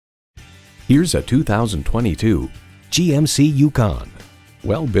Here's a 2022 GMC Yukon.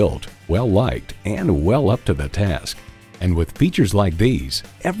 Well built, well liked, and well up to the task. And with features like these,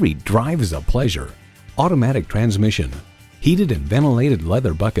 every drive is a pleasure. Automatic transmission, heated and ventilated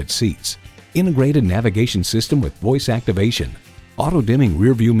leather bucket seats, integrated navigation system with voice activation, auto-dimming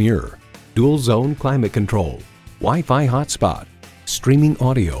rearview mirror, dual zone climate control, Wi-Fi hotspot, streaming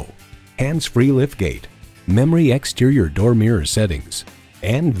audio, hands-free liftgate, memory exterior door mirror settings,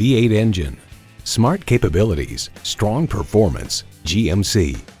 and V8 engine. Smart capabilities, strong performance,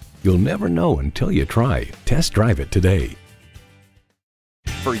 GMC. You'll never know until you try. Test drive it today.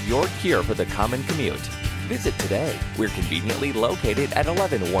 For your cure for the common commute, visit today. We're conveniently located at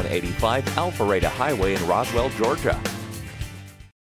 11185 Alpharetta Highway in Roswell, Georgia.